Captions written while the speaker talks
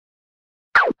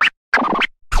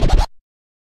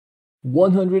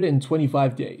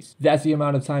125 days. That's the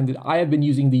amount of time that I have been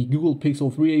using the Google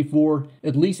Pixel 3a for,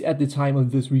 at least at the time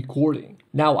of this recording.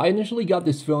 Now, I initially got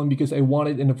this phone because I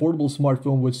wanted an affordable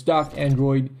smartphone with stock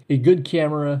Android, a good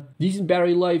camera, decent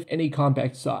battery life, and a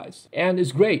compact size. And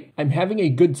it's great. I'm having a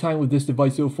good time with this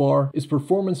device so far. Its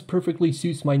performance perfectly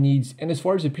suits my needs, and as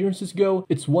far as appearances go,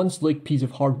 it's one slick piece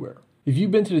of hardware. If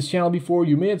you've been to this channel before,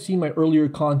 you may have seen my earlier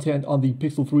content on the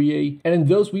Pixel 3a, and in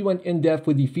those we went in depth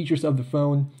with the features of the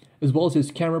phone, as well as its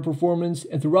camera performance,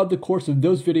 and throughout the course of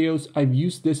those videos, I've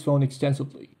used this phone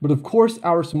extensively. But of course,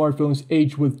 our smartphones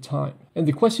age with time. And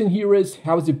the question here is,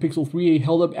 how has the Pixel 3a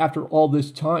held up after all this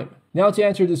time? Now, to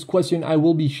answer this question, I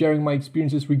will be sharing my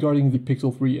experiences regarding the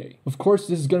Pixel 3a. Of course,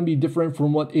 this is going to be different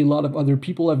from what a lot of other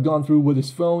people have gone through with this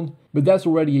phone, but that's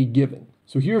already a given.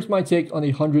 So here's my take on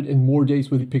 100 and more days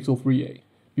with the Pixel 3a.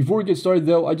 Before we get started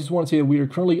though, I just want to say that we are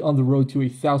currently on the road to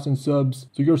 1,000 subs,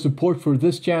 so your support for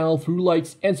this channel through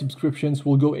likes and subscriptions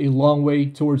will go a long way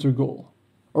towards our goal.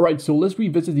 Alright, so let's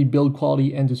revisit the build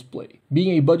quality and display.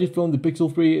 Being a budget phone, the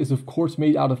Pixel 3a is of course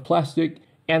made out of plastic,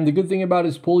 and the good thing about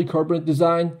its polycarbonate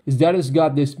design is that it's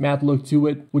got this matte look to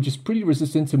it, which is pretty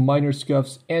resistant to minor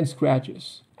scuffs and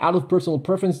scratches. Out of personal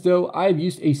preference though, I've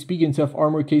used a Spigen Tough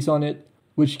armor case on it,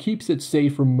 which keeps it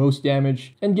safe from most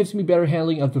damage and gives me better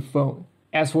handling of the phone.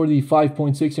 As for the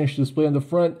 5.6-inch display on the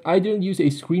front, I didn't use a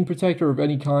screen protector of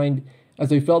any kind, as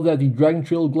I felt that the Dragon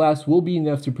Trail glass will be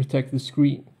enough to protect the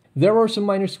screen. There are some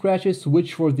minor scratches,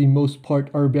 which for the most part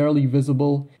are barely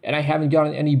visible, and I haven't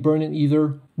gotten any burn-in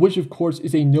either, which of course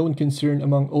is a known concern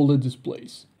among OLED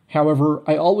displays. However,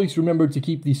 I always remember to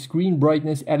keep the screen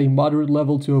brightness at a moderate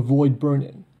level to avoid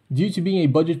burn-in. Due to being a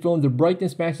budget phone, the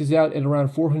brightness maxes out at around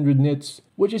 400 nits,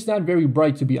 which is not very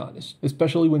bright to be honest,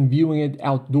 especially when viewing it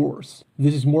outdoors.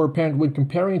 This is more apparent when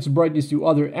comparing its brightness to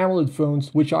other AMOLED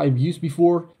phones which I've used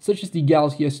before, such as the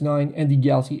Galaxy S9 and the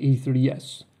Galaxy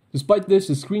A30s. Despite this,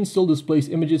 the screen still displays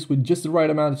images with just the right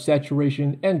amount of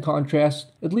saturation and contrast,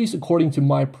 at least according to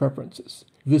my preferences.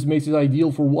 This makes it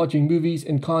ideal for watching movies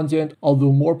and content,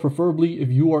 although more preferably if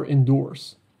you are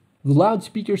indoors. The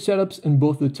loudspeaker setups in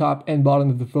both the top and bottom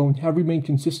of the phone have remained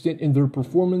consistent in their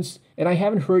performance, and I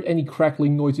haven't heard any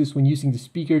crackling noises when using the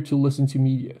speaker to listen to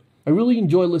media. I really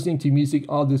enjoy listening to music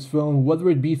on this phone, whether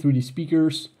it be through the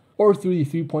speakers or through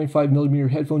the 3.5mm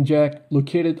headphone jack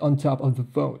located on top of the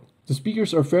phone. The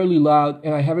speakers are fairly loud,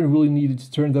 and I haven't really needed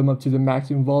to turn them up to the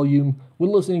maximum volume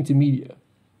when listening to media.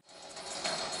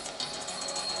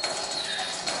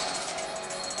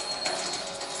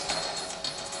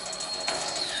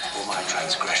 For my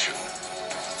transgression,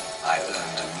 I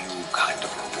earned a new kind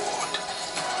of reward.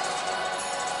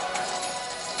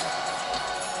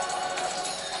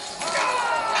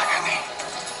 Agony.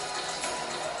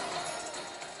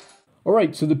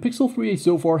 Alright, so the Pixel 3a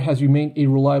so far has remained a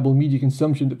reliable media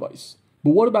consumption device.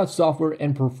 But what about software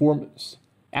and performance?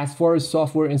 As far as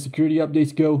software and security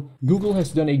updates go, Google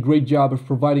has done a great job of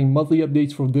providing monthly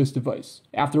updates for this device.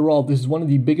 After all, this is one of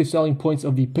the biggest selling points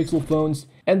of the Pixel phones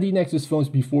and the Nexus phones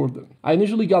before them. I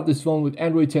initially got this phone with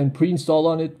Android 10 pre-installed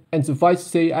on it, and suffice to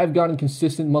say, I've gotten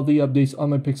consistent monthly updates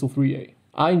on my Pixel 3a.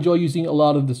 I enjoy using a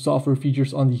lot of the software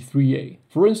features on the 3a.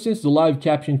 For instance, the live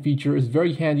caption feature is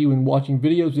very handy when watching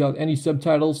videos without any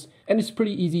subtitles, and it's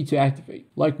pretty easy to activate.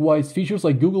 Likewise, features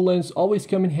like Google Lens always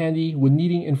come in handy when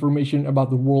needing information about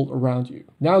the world around you.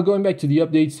 Now going back to the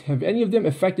updates, have any of them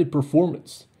affected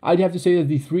performance? I'd have to say that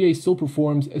the 3a still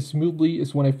performs as smoothly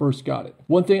as when I first got it.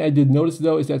 One thing I did notice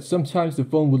though is that sometimes the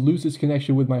phone would lose its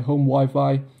connection with my home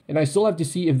Wi-Fi, and I still have to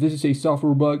see if this is a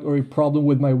software bug or a problem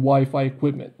with my Wi-Fi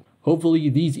equipment. Hopefully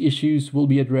these issues will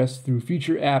be addressed through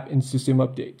future app and system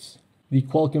updates. The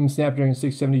Qualcomm Snapdragon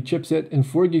 670 chipset and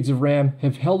 4GB of RAM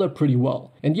have held up pretty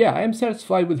well. And yeah, I am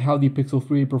satisfied with how the Pixel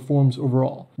 3a performs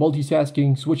overall.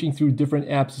 Multitasking, switching through different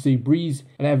apps is a breeze,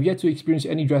 and I have yet to experience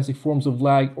any drastic forms of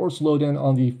lag or slowdown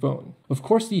on the phone. Of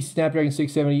course, the Snapdragon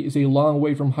 670 is a long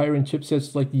way from higher-end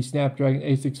chipsets like the Snapdragon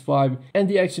 865 and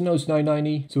the Exynos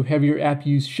 990, so heavier app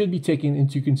use should be taken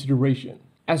into consideration.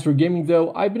 As for gaming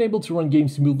though, I've been able to run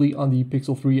games smoothly on the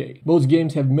Pixel 3a. Most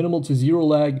games have minimal to zero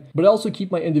lag, but I also keep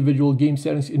my individual game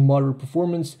settings in moderate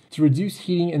performance to reduce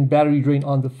heating and battery drain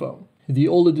on the phone. The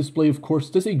OLED display of course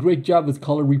does a great job with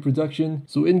color reproduction,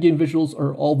 so in-game visuals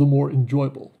are all the more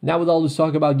enjoyable. Now with all this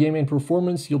talk about gaming and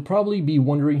performance, you'll probably be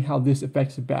wondering how this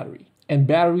affects the battery. And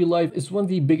battery life is one of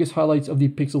the biggest highlights of the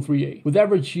Pixel 3a. With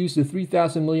average use, the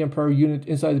 3000 mAh unit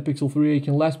inside the Pixel 3a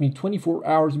can last me 24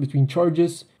 hours between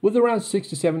charges, with around 6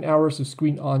 to 7 hours of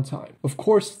screen on time. Of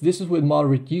course, this is with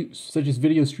moderate use, such as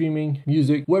video streaming,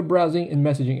 music, web browsing, and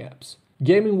messaging apps.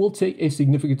 Gaming will take a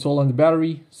significant toll on the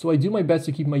battery, so I do my best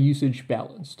to keep my usage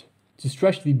balanced. To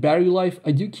stretch the battery life,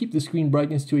 I do keep the screen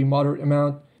brightness to a moderate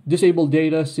amount, disable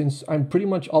data since I'm pretty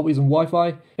much always on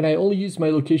Wi-Fi, and I only use my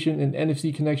location and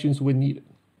NFC connections when needed.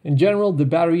 In general, the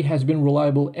battery has been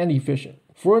reliable and efficient.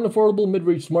 For an affordable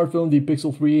mid-range smartphone, the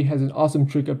Pixel 3a has an awesome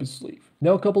trick up its sleeve.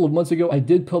 Now, a couple of months ago, I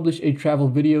did publish a travel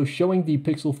video showing the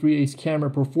Pixel 3a's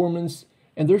camera performance,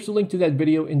 and there's a link to that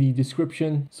video in the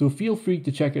description, so feel free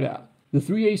to check it out. The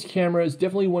 3a's camera is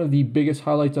definitely one of the biggest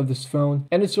highlights of this phone,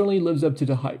 and it certainly lives up to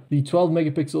the hype. The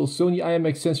 12-megapixel Sony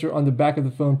IMX sensor on the back of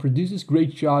the phone produces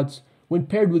great shots when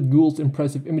paired with Google's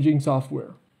impressive imaging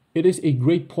software. It is a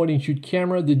great point-and-shoot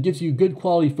camera that gives you good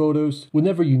quality photos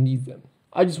whenever you need them.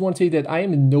 I just want to say that I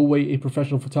am in no way a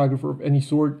professional photographer of any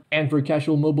sort, and for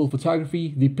casual mobile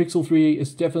photography, the Pixel 3a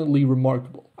is definitely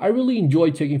remarkable. I really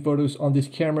enjoy taking photos on this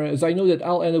camera as I know that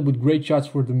I'll end up with great shots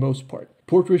for the most part.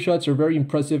 Portrait shots are very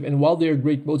impressive, and while they are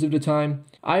great most of the time,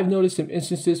 I have noticed some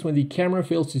instances when the camera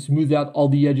fails to smooth out all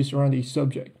the edges around a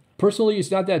subject. Personally,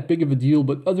 it's not that big of a deal,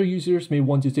 but other users may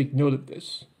want to take note of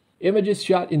this. Images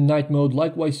shot in night mode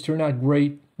likewise turn out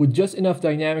great, with just enough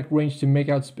dynamic range to make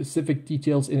out specific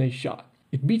details in a shot.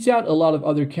 It beats out a lot of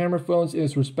other camera phones in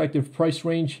its respective price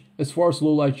range as far as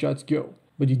low light shots go,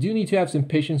 but you do need to have some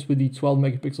patience with the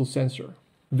 12-megapixel sensor.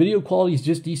 Video quality is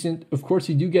just decent. Of course,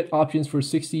 you do get options for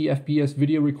 60 FPS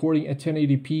video recording at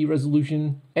 1080p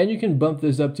resolution, and you can bump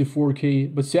this up to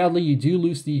 4K, but sadly you do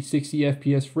lose the 60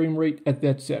 FPS frame rate at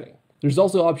that setting. There's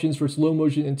also options for slow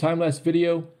motion and time-lapse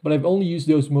video, but I've only used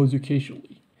those modes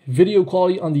occasionally. Video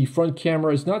quality on the front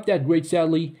camera is not that great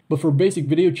sadly, but for basic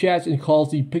video chats and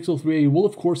calls, the Pixel 3a will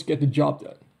of course get the job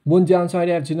done. One downside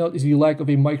I have to note is the lack of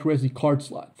a microSD card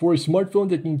slot. For a smartphone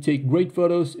that can take great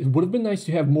photos, it would have been nice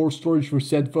to have more storage for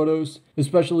said photos,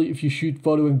 especially if you shoot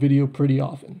photo and video pretty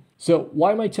often. So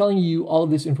why am I telling you all of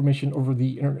this information over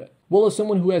the internet? Well, as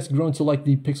someone who has grown to like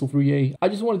the Pixel 3a, I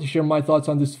just wanted to share my thoughts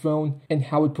on this phone and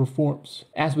how it performs.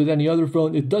 As with any other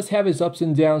phone, it does have its ups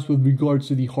and downs with regards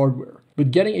to the hardware.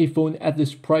 But getting a phone at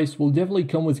this price will definitely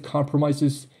come with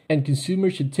compromises, and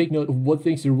consumers should take note of what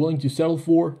things they're willing to settle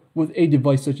for with a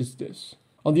device such as this.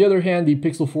 On the other hand, the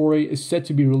Pixel 4a is set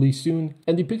to be released soon,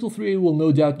 and the Pixel 3a will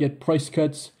no doubt get price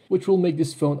cuts, which will make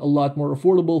this phone a lot more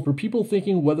affordable for people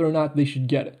thinking whether or not they should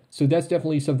get it. So that's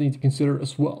definitely something to consider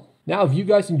as well. Now, if you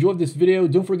guys enjoyed this video,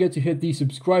 don't forget to hit the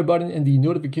subscribe button and the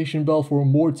notification bell for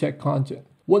more tech content.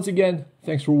 Once again,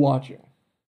 thanks for watching.